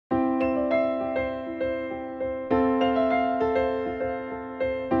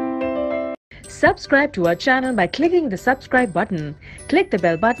Subscribe to our channel by clicking the subscribe button. Click the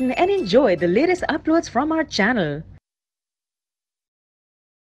bell button and enjoy the latest uploads from our channel.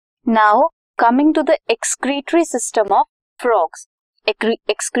 Now, coming to the excretory system of frogs.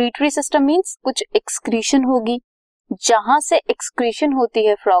 Excretory system means कुछ excretion होगी, जहां से excretion होती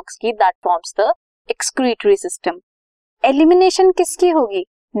है frogs की, that forms the excretory system. Elimination किसकी होगी?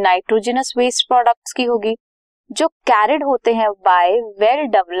 Nitrogenous waste products की होगी, जो carried होते हैं by well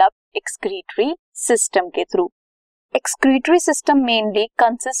developed excretory system के through. Excretory system mainly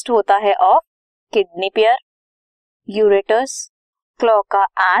consist होता है of kidney pair, ureters, cloaca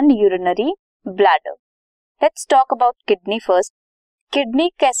and urinary bladder. Let's talk about kidney first. Kidney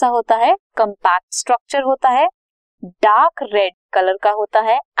कैसा होता है? Compact structure होता है, dark red color का होता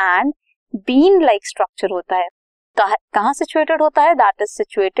है and bean like structure होता है. कहाँ situated होता है? That is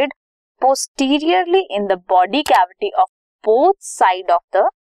situated posteriorly in the body cavity of both side of the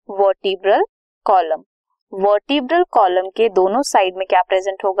vertebral column. Vertebral column के दोनों साइड में क्या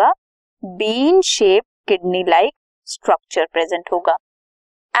प्रेजेंट होगा? bean shaped kidney like structure present होगा.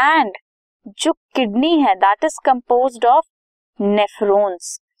 एंड जो किडनी है that is composed of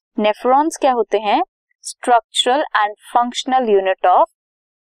nephrons. Nephrons क्या होते हैं? Structural and functional unit of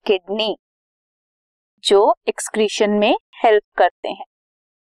kidney, जो एक्सक्रीशन में हेल्प करते हैं.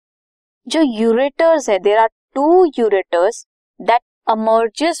 जो यूरेटर्स है, there are to ureters that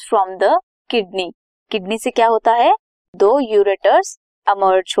emerges from the kidney. Kidney से क्या होता है? दो यूरेटर्स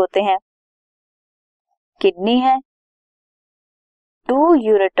emerge होते हैं. किडनी है, to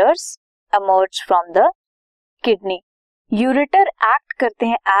ureters emerge from the kidney. Ureter act करते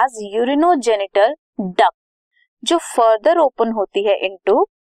हैं एज यूरिनोजेनिटल डक्ट, जो फर्दर ओपन होती है इनटू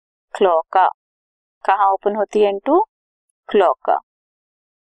क्लोका. कहाँ ओपन होती है? Into cloaca.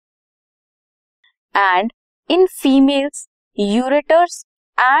 And in females ureters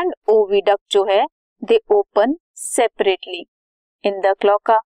and oviduct जो है दे open separately in the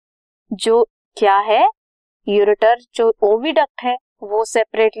cloaca. जो क्या है? यूरेटर जो ओविडक्ट है वो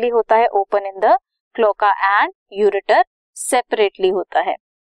सेपरेटली होता है open in the cloaca and ureter separately होता है.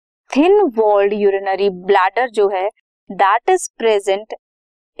 थिन वॉल्ड यूरिनरी ब्लैडर जो है that is present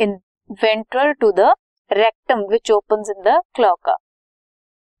in ventral to the rectum which opens in the cloaca.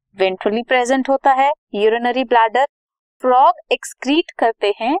 Ventrally present होता है यूरिनरी ब्लैडर. फ्रॉग एक्सक्रीट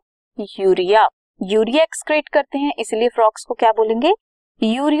करते हैं यूरिया. यूरिया एक्सक्रीट करते हैं, इसलिए फ्रॉग्स को क्या बोलेंगे?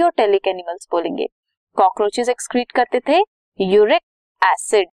 यूरियोटेलिक एनिमल्स बोलेंगे. कॉकरोचेस एक्सक्रीट करते थे यूरिक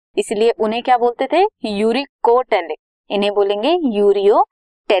एसिड, इसलिए उन्हें क्या बोलते थे? यूरिकोटेलिक. इन्हें बोलेंगे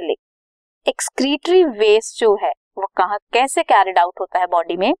यूरियोटेलिक. एक्सक्रीटरी वेस्ट जो है वो कहाँ कैसे कैरिड आउट होता है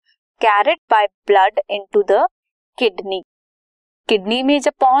बॉडी में? Carried by blood into the kidney. Kidney में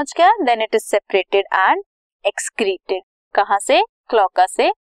जब पहुंच गया then it is separated and excreted. कहाँ से? क्लोका से,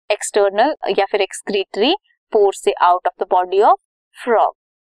 एक्सटर्नल या फिर एक्सक्रीटरी पोर से out of the body of frog.